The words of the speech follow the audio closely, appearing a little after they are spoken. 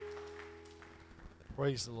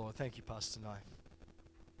Praise the Lord. Thank you, Pastor Nye.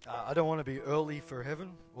 I don't want to be early for heaven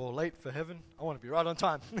or late for heaven. I want to be right on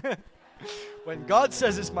time. When God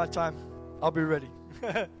says it's my time, I'll be ready.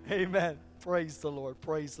 Amen. Praise the Lord.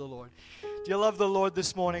 Praise the Lord. Do you love the Lord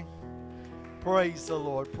this morning? Praise the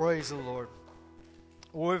Lord. Praise the Lord.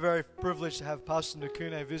 We're very privileged to have Pastor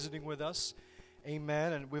Nakune visiting with us.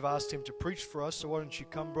 Amen. And we've asked him to preach for us, so why don't you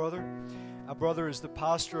come, brother? Our brother is the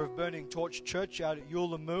pastor of Burning Torch Church out at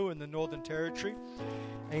Yuelamu in the Northern Territory.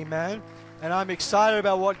 Amen. And I'm excited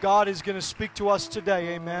about what God is going to speak to us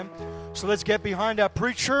today. Amen. So let's get behind our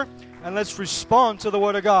preacher and let's respond to the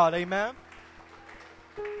Word of God. Amen.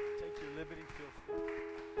 Take your liberty, feel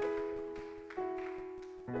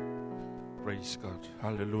free. Praise God.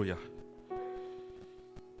 Hallelujah.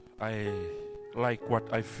 I like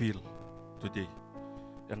what I feel today,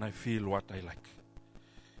 and I feel what I like.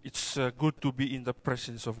 It's good to be in the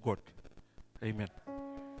presence of God. Amen.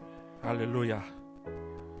 Hallelujah.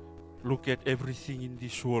 Look at everything in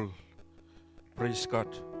this world. Praise God.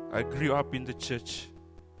 I grew up in the church.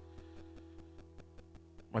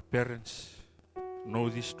 My parents know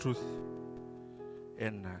this truth,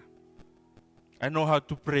 and I know how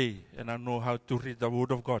to pray, and I know how to read the Word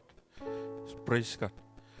of God. Praise God.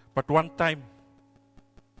 But one time,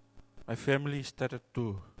 my family started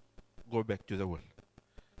to go back to the world.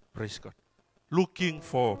 Praise God. Looking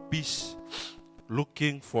for peace,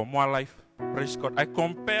 looking for more life. Praise God. I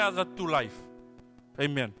compare the two life.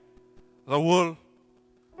 Amen. The world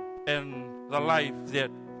and the life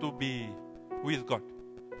that to be with God.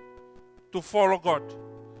 To follow God.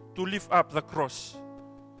 To lift up the cross.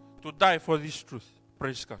 To die for this truth.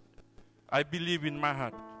 Praise God. I believe in my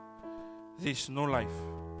heart there is no life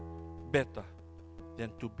better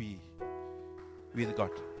than to be with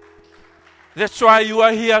God. That's why you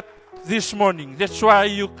are here this morning. That's why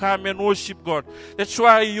you come and worship God. That's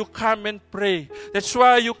why you come and pray. That's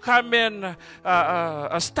why you come and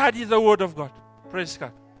study the Word of God. Praise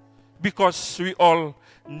God. Because we all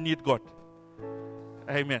need God.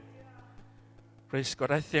 Amen. Praise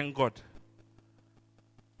God. I thank God.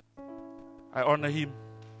 I honor Him.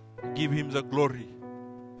 Give Him the glory.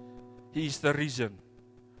 He is the reason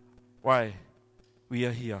why we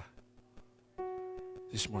are here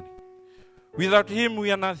this morning. Without Him,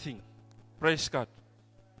 we are nothing. Praise God.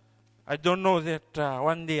 I don't know that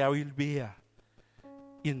one day I will be here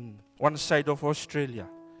in one side of Australia.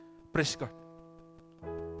 Praise God.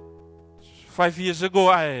 5 years ago,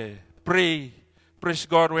 I prayed, praise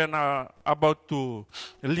God, when I about to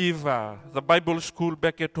leave the Bible school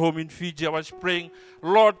back at home in Fiji. I was praying,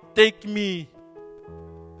 Lord, take me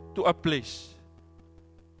to a place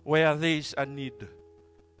where there is a need.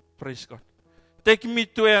 Praise God. Take me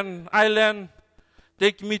to an island.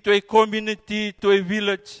 Take me to a community, to a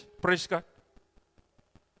village. Praise God.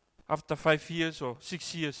 After 5 years or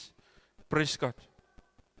 6 years, praise God,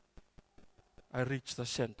 I reached the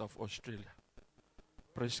center of Australia.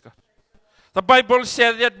 Praise God. The Bible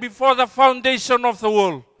said that before the foundation of the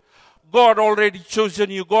world, God already chosen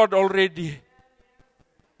you. God already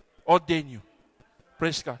ordained you.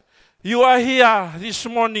 Praise God. You are here this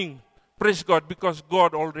morning, praise God, because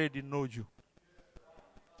God already knows you.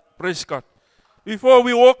 Praise God. Before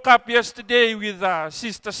we woke up yesterday with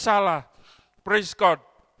Sister Salah, praise God,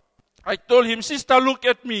 I told him, Sister, look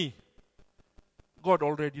at me. God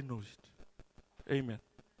already knows it. Amen.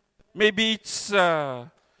 Maybe it's,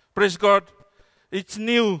 praise God, it's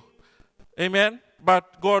new. Amen.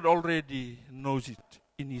 But God already knows it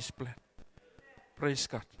in His plan. Praise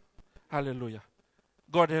God. Hallelujah.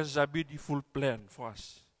 God has a beautiful plan for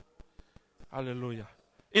us. Hallelujah.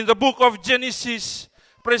 In the book of Genesis,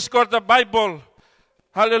 praise God, the Bible,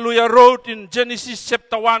 hallelujah, wrote in Genesis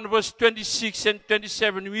chapter 1, verse 26 and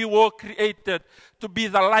 27, we were created to be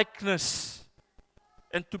the likeness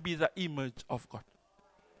and to be the image of God.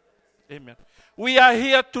 Amen. We are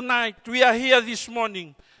here tonight, we are here this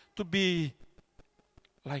morning to be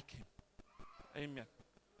like Him. Amen.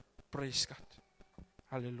 Praise God.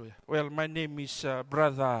 Hallelujah. Well, my name is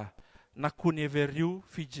Brother Nakune Veriu,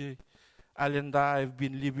 Fiji Islander. I've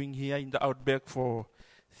been living here in the outback for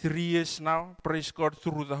 3 years now. Praise God,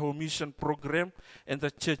 through the Home Mission program and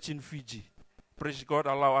the church in Fiji. Praise God,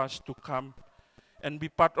 allow us to come and be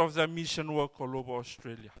part of the mission work all over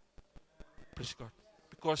Australia. Praise God.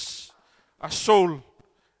 Because a soul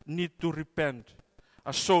need to repent.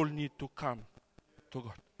 A soul need to come to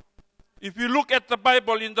God. If you look at the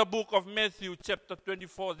Bible in the book of Matthew chapter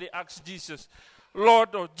 24, they asked Jesus,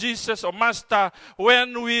 Lord or Jesus or Master,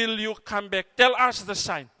 when will you come back? Tell us the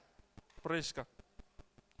sign. Praise God.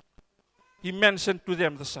 He mentioned to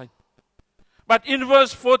them the sign. But in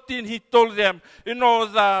verse 14, he told them,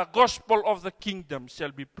 the gospel of the kingdom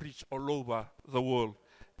shall be preached all over the world,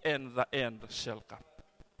 and the end shall come.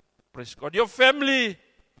 Praise God. Your family,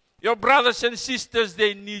 your brothers and sisters,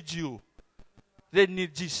 they need you. They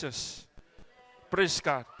need Jesus. Praise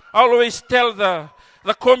God. I always tell the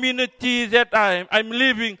community that I'm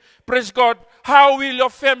living, praise God, how will your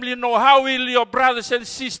family know? How will your brothers and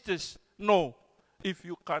sisters know if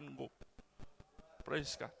you can't go?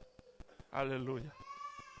 Praise God. Hallelujah.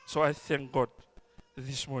 So I thank God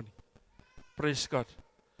this morning. Praise God.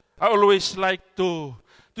 I always like to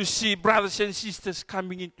see brothers and sisters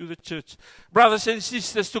coming into the church. Brothers and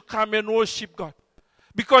sisters to come and worship God.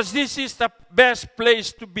 Because this is the best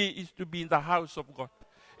place to be, is to be in the house of God.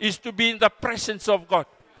 Is to be in the presence of God.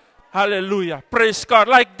 Hallelujah. Praise God.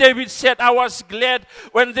 Like David said, I was glad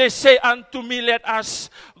when they say unto me, let us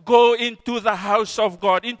go into the house of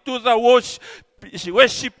God, into the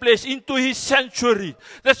worship place, into his sanctuary.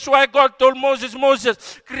 That's why God told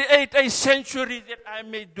Moses, create a sanctuary that I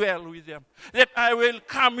may dwell with them, that I will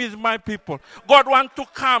come with my people. God wants to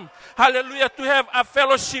come, hallelujah, to have a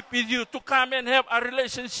fellowship with you, to come and have a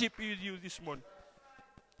relationship with you this morning.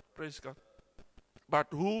 Praise God. But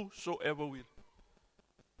whosoever will.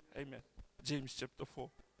 Amen. James chapter 4.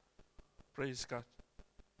 Praise God.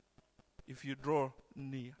 If you draw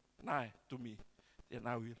nigh to me, then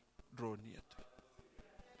I will draw near to you.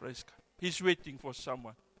 Praise God. He's waiting for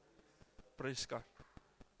someone. Praise God.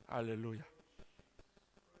 Hallelujah.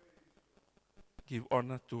 Give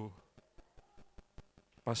honor to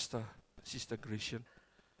Pastor Sister Grecian,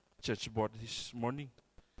 church board this morning,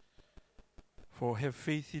 for have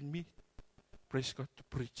faith in me. Praise God, to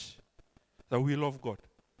preach the will of God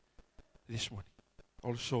this morning.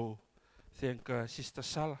 Also, thank Sister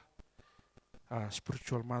Sala,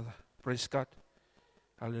 spiritual mother. Praise God.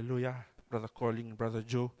 Hallelujah. Brother Colin, Brother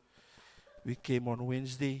Joe. We came on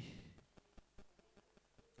Wednesday,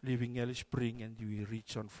 leaving Alice Spring, and we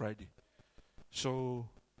reached on Friday. So,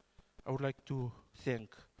 I would like to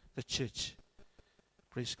thank the church.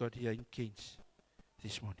 Praise God, here in Keynes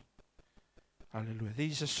this morning. Hallelujah. There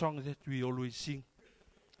is a song that we always sing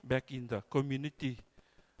back in the community.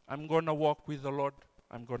 I'm going to walk with the Lord.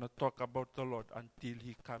 I'm going to talk about the Lord until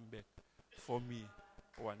he come back for me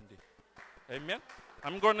one day. Amen.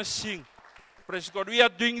 I'm going to sing. Praise God. We are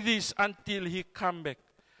doing this until he come back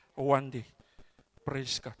one day.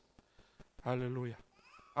 Praise God. Hallelujah.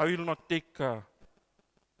 I will not take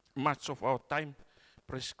much of our time.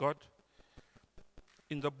 Praise God.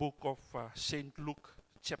 In the book of St. Luke,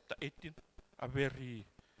 chapter 18, a very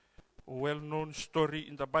well-known story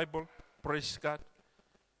in the Bible. Praise God.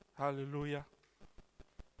 Hallelujah.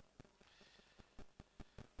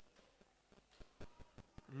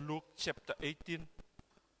 Luke chapter 18,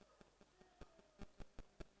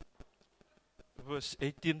 verse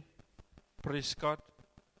 18. Praise God.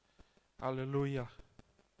 Hallelujah.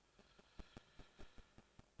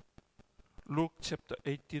 Luke chapter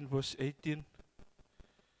 18, verse 18.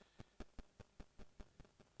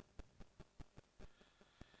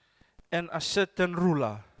 And a certain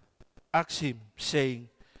ruler asked him, saying,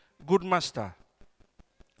 Good master,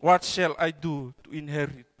 what shall I do to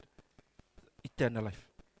inherit eternal life?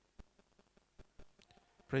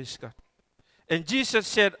 Praise God. And Jesus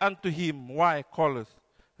said unto him, Why callest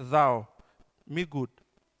thou me good?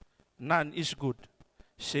 None is good,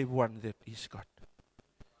 save one, that is God.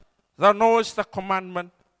 Thou knowest the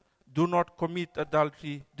commandment, do not commit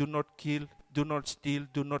adultery, do not kill, do not steal,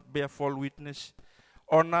 do not bear false witness,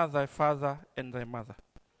 honor thy father and thy mother.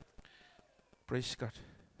 Praise God.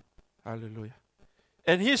 Hallelujah.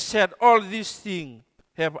 And he said, All these things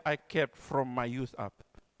have I kept from my youth up.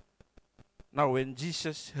 Now when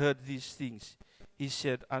Jesus heard these things, he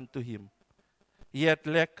said unto him, Yet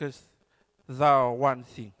lackest thou one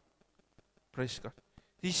thing. Praise God.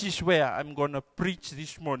 This is where I'm going to preach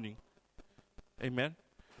this morning. Amen.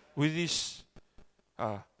 With this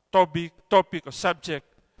topic or subject,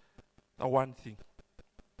 the one thing.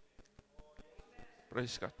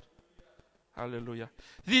 Praise God. Hallelujah.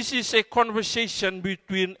 This is a conversation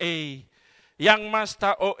between a young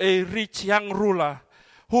master or a rich young ruler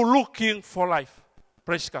who looking for life.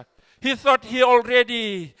 Praise God. He thought he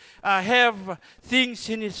already have things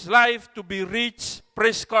in his life to be rich.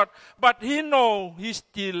 Praise God. But he know he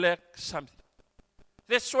still lacks something.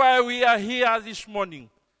 That's why we are here this morning.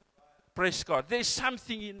 Praise God. There is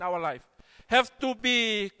something in our life. Have to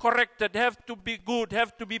be corrected, have to be good,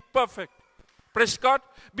 have to be perfect. Praise God.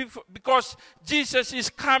 Because Jesus is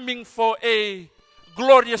coming for a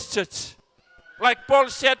glorious church. Like Paul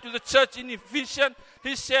said to the church in Ephesians,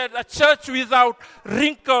 he said, a church without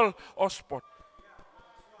wrinkle or spot.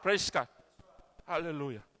 Praise God.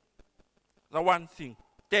 Hallelujah. The one thing.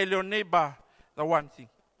 Tell your neighbor the one thing.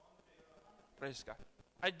 Praise God.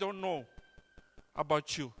 I don't know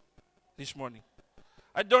about you this morning.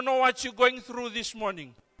 I don't know what you're going through this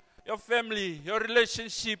morning. Your family, your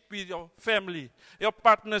relationship with your family, your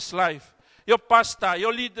partner's life, your pastor,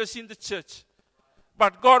 your leaders in the church.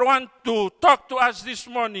 But God wants to talk to us this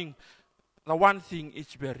morning. The one thing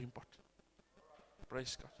is very important.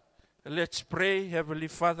 Praise God. Let's pray. Heavenly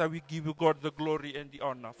Father, we give you, God, the glory and the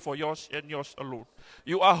honor for yours and yours alone.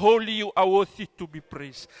 You are holy, you are worthy to be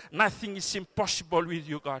praised. Nothing is impossible with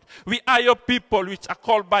you, God. We are your people which are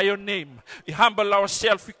called by your name. We humble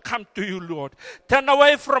ourselves, we come to you, Lord. Turn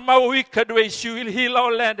away from our wicked ways. You will heal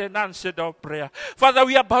our land and answer our prayer. Father,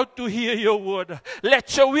 we are about to hear your word.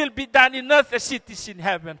 Let your will be done in earth as it is in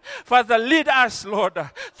heaven. Father, lead us, Lord,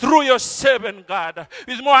 through your servant, God,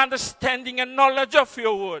 with more understanding and knowledge of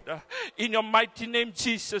your word. In your mighty name,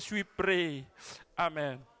 Jesus, we pray.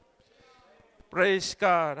 Amen. Praise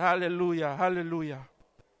God. Hallelujah. Hallelujah.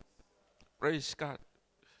 Praise God.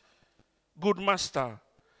 Good Master,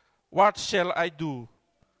 what shall I do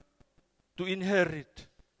to inherit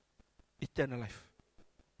eternal life?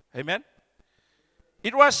 Amen.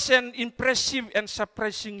 It was an impressive and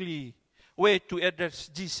surprisingly way to address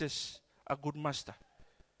Jesus, a good master.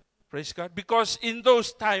 Praise God. Because in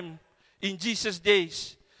those times, in Jesus'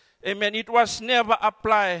 days, amen, it was never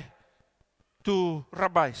applied to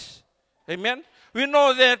rabbis. Amen. We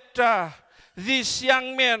know that this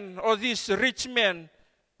young man or this rich man,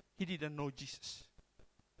 he didn't know Jesus.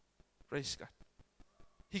 Praise God.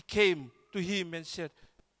 He came to him and said,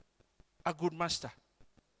 a good master,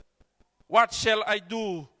 what shall I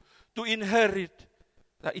do to inherit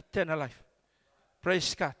the eternal life?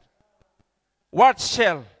 Praise God. What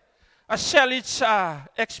shall? A shall is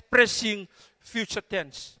expressing future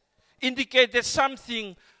tense. Indicate that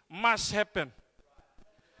something must happen.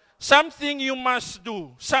 Something you must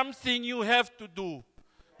do. Something you have to do.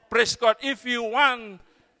 Praise God. If you want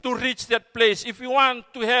to reach that place, if you want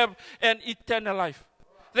to have an eternal life,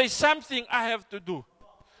 there is something I have to do.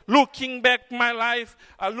 Looking back my life,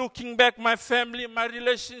 looking back my family, my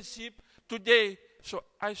relationship today, so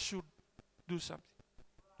I should do something.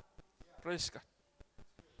 Praise God.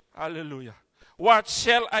 Hallelujah. What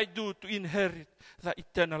shall I do to inherit the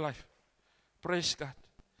eternal life? Praise God.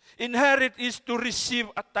 Inherit is to receive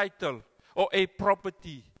a title or a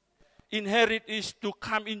property. Inherit is to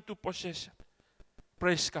come into possession.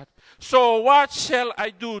 Praise God. So what shall I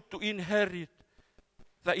do to inherit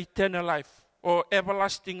the eternal life or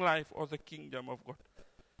everlasting life or the kingdom of God?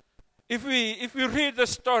 If we read the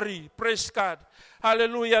story, praise God,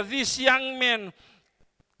 hallelujah, this young man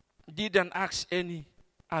didn't ask any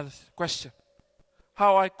other question.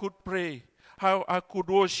 How I could pray, how I could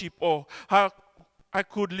worship, or how I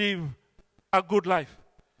could live a good life.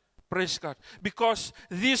 Praise God. Because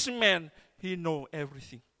this man, he know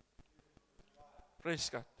everything. Praise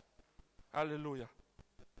God. Hallelujah.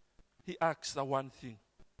 He asked the one thing.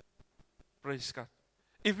 Praise God.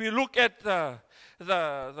 If we look at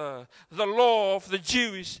the law of the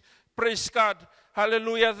Jews, praise God,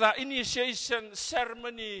 hallelujah, the initiation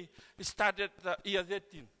ceremony started the year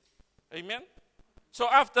 13. Amen? So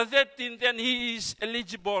after 13, then he is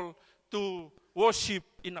eligible to worship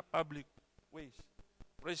in a public ways.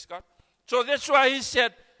 Praise God. So that's why he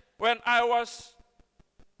said, when I was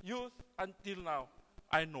youth until now,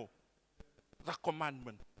 I know the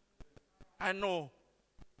commandment. I know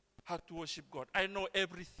how to worship God. I know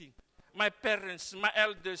everything. My parents, my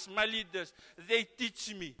elders, my leaders, they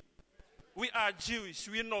teach me. We are Jewish.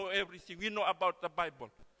 We know everything. We know about the Bible.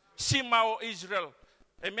 Shema, O Israel.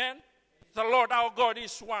 Amen? The Lord our God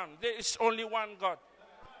is one. There is only one God.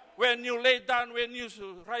 When you lay down, when you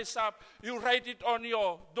rise up, you write it on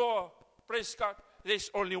your door. Praise God. There is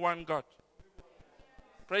only one God.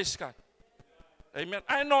 Praise God. Amen.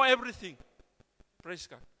 I know everything. Praise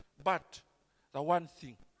God. But the one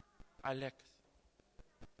thing I lack.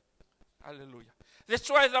 Hallelujah. That's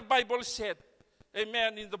why the Bible said,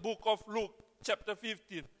 amen, in the book of Luke, chapter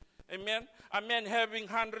 15. Amen. A man having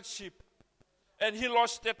 100 sheep. And he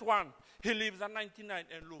lost that one. He leaves the 99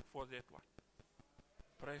 and look for that one.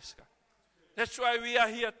 Praise God. That's why we are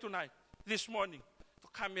here tonight, this morning, to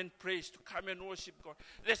come and praise, to come and worship God.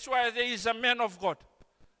 That's why there is a man of God.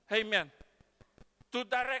 Amen. To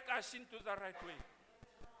direct us into the right way.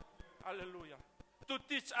 Hallelujah. To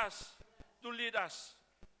teach us, to lead us.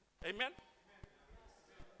 Amen.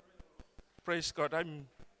 Praise God. I'm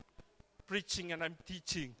preaching and I'm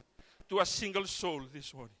teaching to a single soul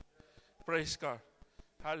this morning. Praise God.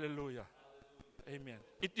 Hallelujah. Amen.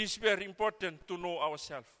 It is very important to know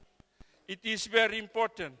ourselves. It is very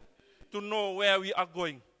important to know where we are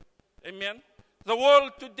going. Amen. The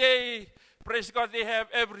world today, praise God, they have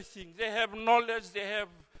everything. They have knowledge. They have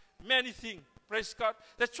many things. Praise God.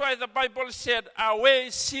 That's why the Bible said, our way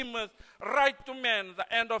seemeth right to man.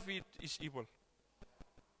 The end of it is evil.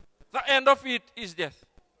 The end of it is death.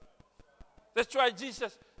 That's why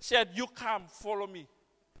Jesus said, you come, follow me.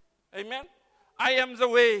 Amen. I am the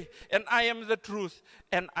way, and I am the truth,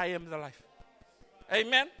 and I am the life.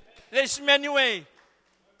 Amen. There's many ways.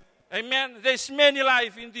 Amen. There's many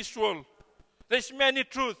life in this world. There's many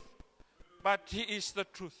truth. But He is the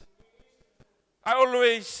truth. I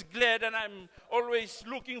always glad and I'm always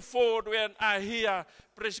looking forward when I hear,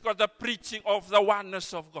 praise God, the preaching of the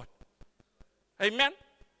oneness of God. Amen.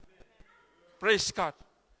 Praise God.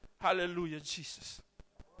 Hallelujah, Jesus.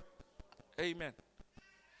 Amen.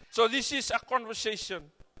 So this is a conversation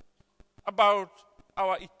about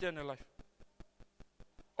our eternal life.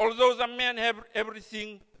 Although the man have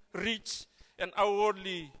everything rich and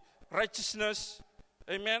outwardly righteousness,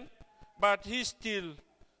 amen, but he's still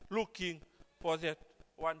looking for that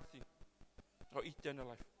one thing, our eternal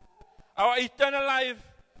life. Our eternal life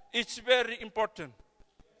is very important.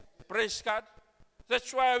 Praise God.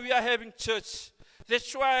 That's why we are having church.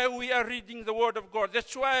 That's why we are reading the Word of God.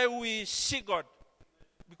 That's why we see God.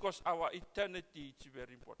 Because our eternity is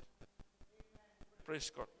very important.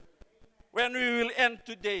 Praise God. When we will end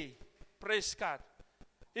today, praise God.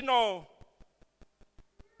 You know,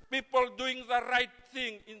 people doing the right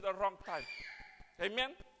thing in the wrong time.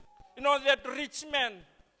 Amen. You know that rich man,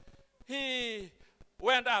 he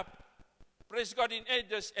went up, praise God, in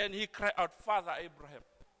ages, and he cried out, Father Abraham.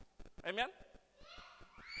 Amen.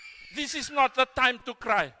 This is not the time to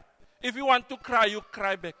cry. If you want to cry, you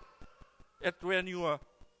cry back at when you are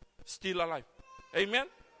still alive. Amen.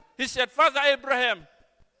 He said, Father Abraham,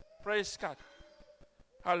 praise God.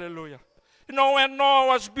 Hallelujah. You know, when Noah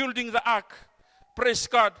was building the ark, praise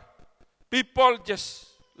God, people just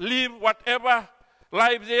live whatever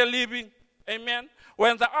life they are living. Amen.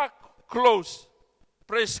 When the ark closed,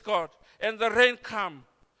 praise God, and the rain come,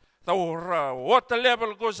 the water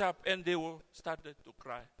level goes up, and they will started to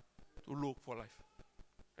cry, to look for life.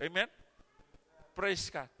 Amen. Praise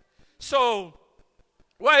God. So,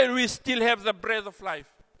 while we still have the breath of life,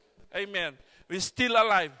 amen, we're still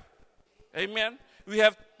alive. Amen. We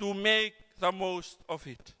have to make the most of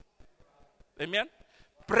it. Amen.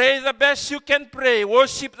 Pray the best you can pray.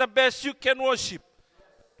 Worship the best you can worship.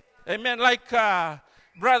 Amen. Like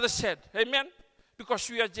brother said. Amen. Because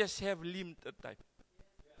we are just have limited time.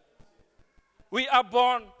 We are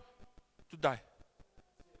born to die.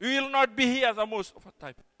 We will not be here the most of the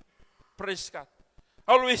time. Praise God.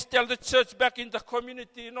 I always tell the church back in the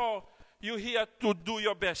community, you know, you're here to do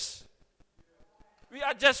your best. We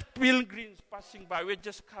are just pilgrims passing by. We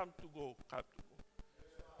just come to go.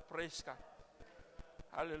 Praise God.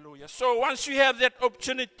 Hallelujah. So once you have that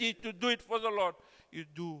opportunity to do it for the Lord, you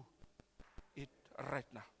do it right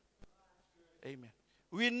now. Amen.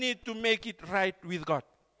 We need to make it right with God.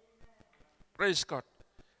 Praise God.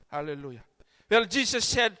 Hallelujah. Well, Jesus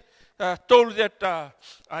said, told that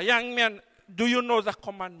a young man, do you know the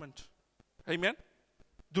commandment? Amen.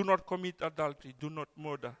 Do not commit adultery. Do not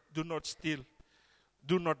murder. Do not steal.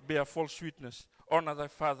 Do not bear false witness. Honor thy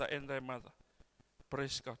father and thy mother.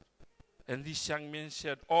 Praise God. And this young man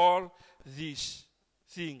said, all these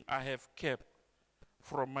things I have kept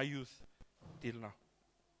from my youth till now.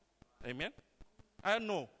 Amen. I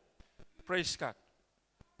know. Praise God.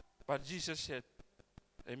 But Jesus said,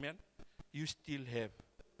 amen, you still have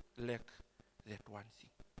lack that one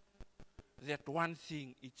thing. That one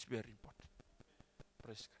thing is very important.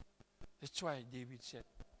 Praise God. That's why David said,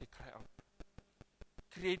 he cried out,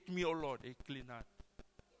 create me, O Lord, a clean heart.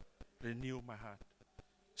 Renew my heart.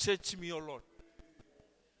 Search me, O Lord.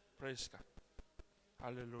 Praise God.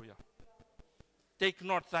 Hallelujah. Take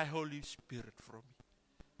not thy Holy Spirit from me.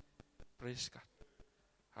 Praise God.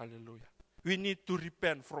 Hallelujah. We need to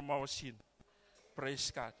repent from our sin.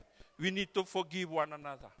 Praise God. We need to forgive one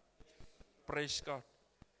another. Praise God.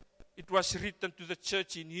 It was written to the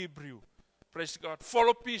church in Hebrew. Praise God.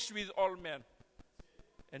 Follow peace with all men,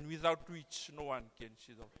 and without which no one can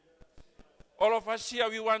see the Lord. All of us here,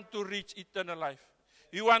 we want to reach eternal life.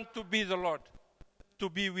 We want to be the Lord, to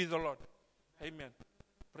be with the Lord. Amen.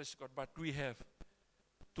 Praise God. But we have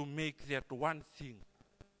to make that one thing.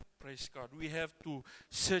 Praise God. We have to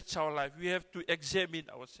search our life. We have to examine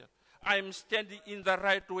ourselves. I'm standing in the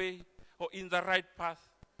right way or in the right path.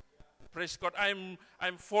 Praise God.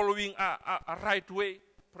 I'm following a right way.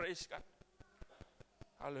 Praise God.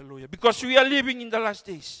 Hallelujah. Because we are living in the last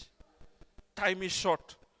days. Time is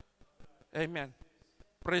short. Amen.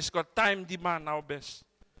 Praise God. Time demands our best.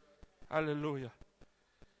 Hallelujah.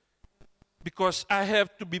 Because I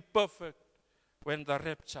have to be perfect when the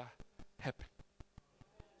rapture happens.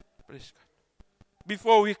 Praise God.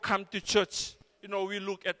 Before we come to church, we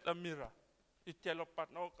look at the mirror. You tell a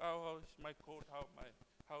partner, how is my coat?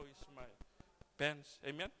 How is my pants?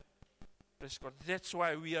 Amen? Praise God. That's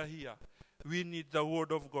why we are here. We need the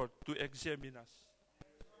word of God to examine us.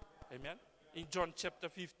 Amen? In John chapter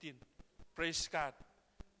 15. Praise God.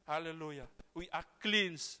 Hallelujah. We are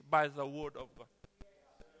cleansed by the word of God.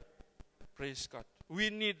 Praise God. We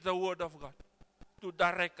need the word of God to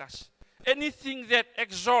direct us. Anything that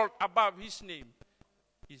exalts above his name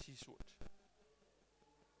is his word.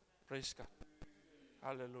 Praise God.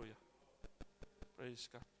 Hallelujah. Praise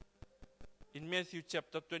God. In Matthew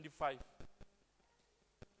chapter 25,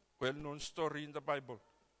 well-known story in the Bible.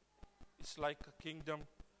 It's like a kingdom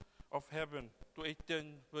of heaven to 10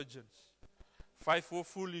 virgins. 5 were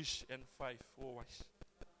foolish and 5 were wise.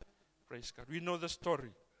 Praise God. We know the story.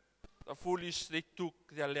 The foolish, they took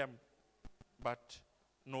their lamp, but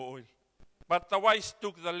no oil. But the wise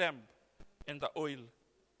took the lamp and the oil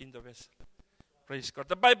in the vessel. Praise God.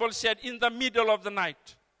 The Bible said in the middle of the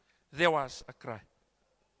night, there was a cry.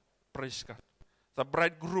 Praise God. The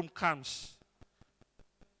bridegroom comes.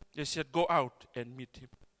 They said, go out and meet him.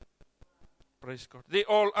 Praise God. They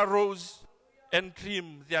all arose and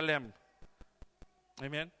trimmed their lamp.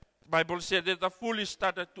 Amen. The Bible said that the foolish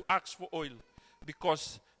started to ask for oil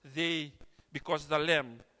because the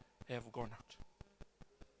lamp have gone out.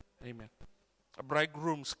 Amen. The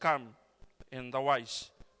bridegrooms come and the wise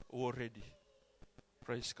were ready.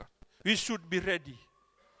 Praise God. We should be ready.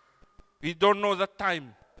 We don't know the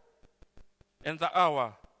time and the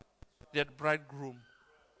hour that bridegroom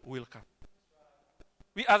will come.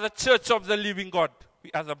 We are the church of the living God.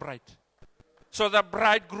 We are the bride. So the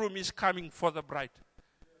bridegroom is coming for the bride.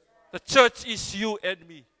 The church is you and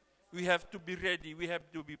me. We have to be ready. We have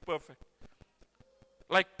to be perfect.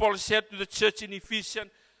 Like Paul said to the church in Ephesians,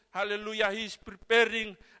 hallelujah, he is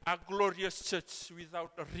preparing a glorious church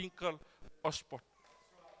without a wrinkle or spot.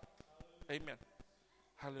 Amen.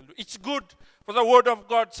 Hallelujah. It's good for the word of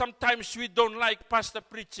God. Sometimes we don't like pastor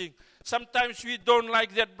preaching. Sometimes we don't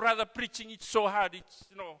like that brother preaching. It's so hard. It's,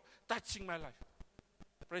 touching my life.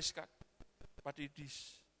 Praise God. But it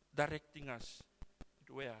is directing us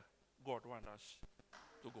to where God wants us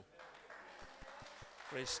to go.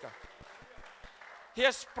 Praise God. He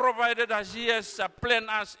has provided us, he has planned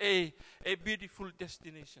us a beautiful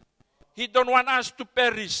destination. He don't want us to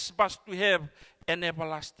perish, but to have an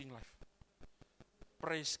everlasting life.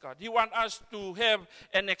 Praise God. He wants us to have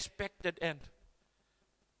an expected end.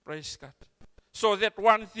 Praise God. So that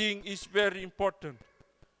one thing is very important.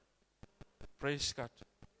 Praise God.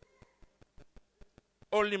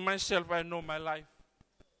 Only myself, I know my life,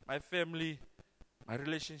 my family, my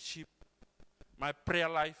relationship, my prayer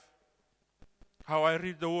life, how I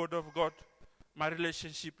read the word of God, my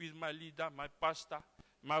relationship with my leader, my pastor,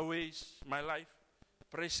 my ways, my life.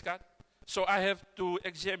 Praise God. So I have to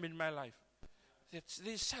examine my life.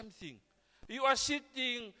 There's something. You are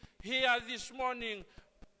sitting here this morning.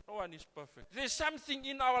 No one is perfect. There's something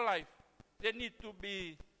in our life that need to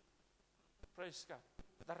be, praise God,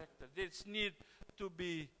 directed. There's need to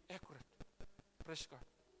be accurate. Praise God.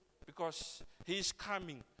 Because he is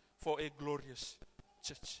coming for a glorious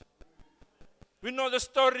church. We know the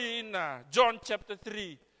story in John chapter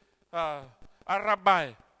 3. A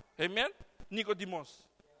rabbi, amen, Nicodemus.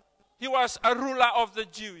 He was a ruler of the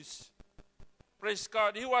Jews. Praise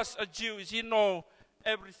God. He was a Jew. He know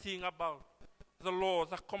everything about the law,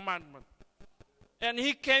 the commandment. And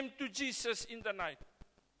he came to Jesus in the night.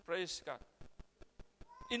 Praise God.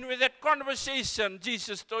 In with that conversation,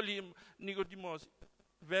 Jesus told him, Nicodemus,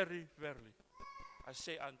 very verily, I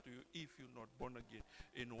say unto you, if you're not born again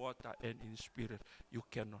in water and in spirit, you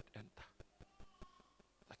cannot enter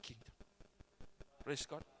the kingdom. Praise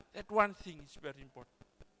God. That one thing is very important.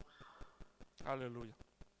 Hallelujah.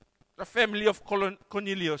 The family of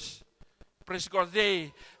Cornelius, praise God,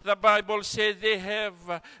 the Bible says they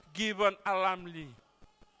have given alarmly.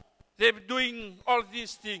 They're doing all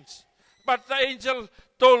these things. But the angel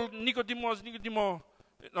told Nicodemus,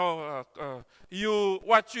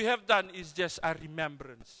 what you have done is just a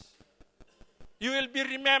remembrance. You will be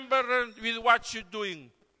remembered with what you're doing.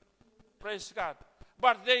 Praise God.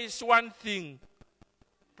 But there is one thing.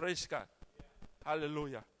 Praise God.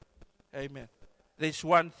 Hallelujah. Amen. There's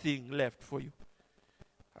one thing left for you.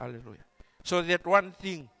 Hallelujah. So that one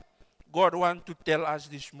thing God wants to tell us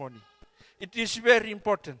this morning. It is very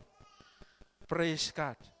important. Praise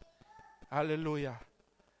God. Hallelujah.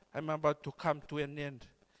 I'm about to come to an end.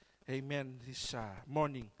 Amen. This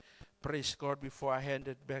morning. Praise God. Before I hand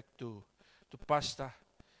it back to Pastor.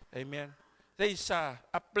 Amen. There is a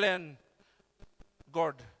plan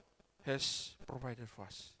God has provided for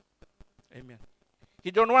us. Amen.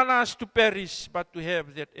 He don't want us to perish, but to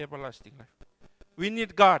have that everlasting life. We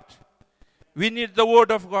need God. We need the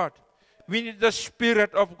Word of God. We need the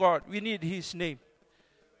Spirit of God. We need His name.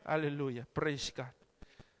 Hallelujah. Praise God.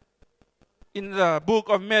 In the book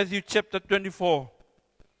of Matthew chapter 24,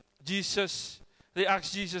 they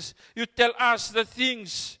asked Jesus, you tell us the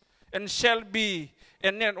things and shall be,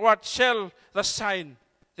 and then what shall the sign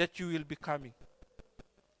that you will be coming?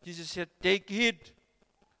 Jesus said, take heed,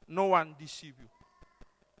 no one deceive you.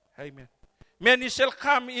 Amen. Many shall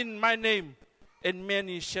come in my name, and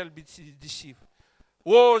many shall be deceived.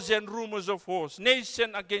 Wars and rumors of wars,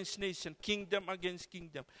 nation against nation, kingdom against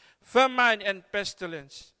kingdom, famine and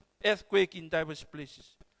pestilence, earthquake in diverse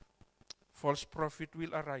places. False prophet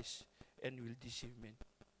will arise and will deceive men.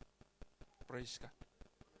 Praise God.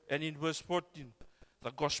 And in verse 14,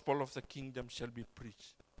 the gospel of the kingdom shall be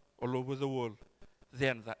preached all over the world.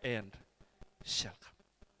 Then the end shall come.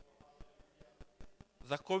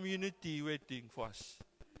 The community waiting for us.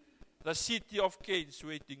 The city of Canes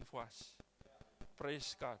waiting for us.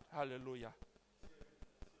 Praise God. Hallelujah.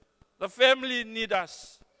 The family need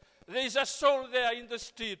us. There is a soul there in the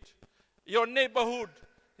street. Your neighborhood,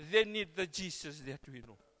 they need the Jesus that we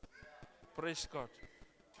know. Praise God.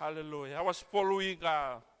 Hallelujah. I was following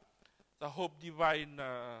the Hope Divine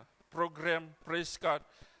program. Praise God.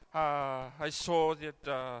 I saw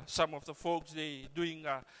that some of the folks, they doing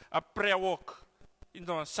a prayer walk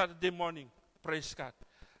on Saturday morning. Praise God.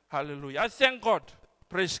 Hallelujah. I thank God.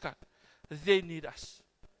 Praise God. They need us.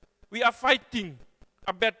 We are fighting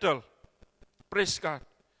a battle. Praise God.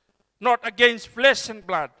 Not against flesh and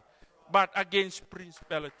blood, but against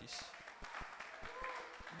principalities,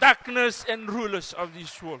 darkness and rulers of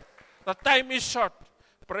this world. The time is short.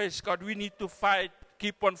 Praise God. We need to fight,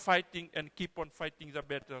 keep on fighting, and keep on fighting the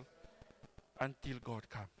battle until God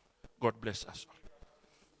comes. God bless us all.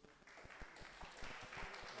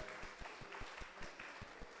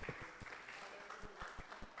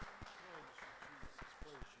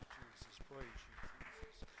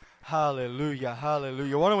 Hallelujah,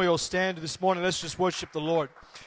 hallelujah. Why don't we all stand this morning? Let's just worship the Lord.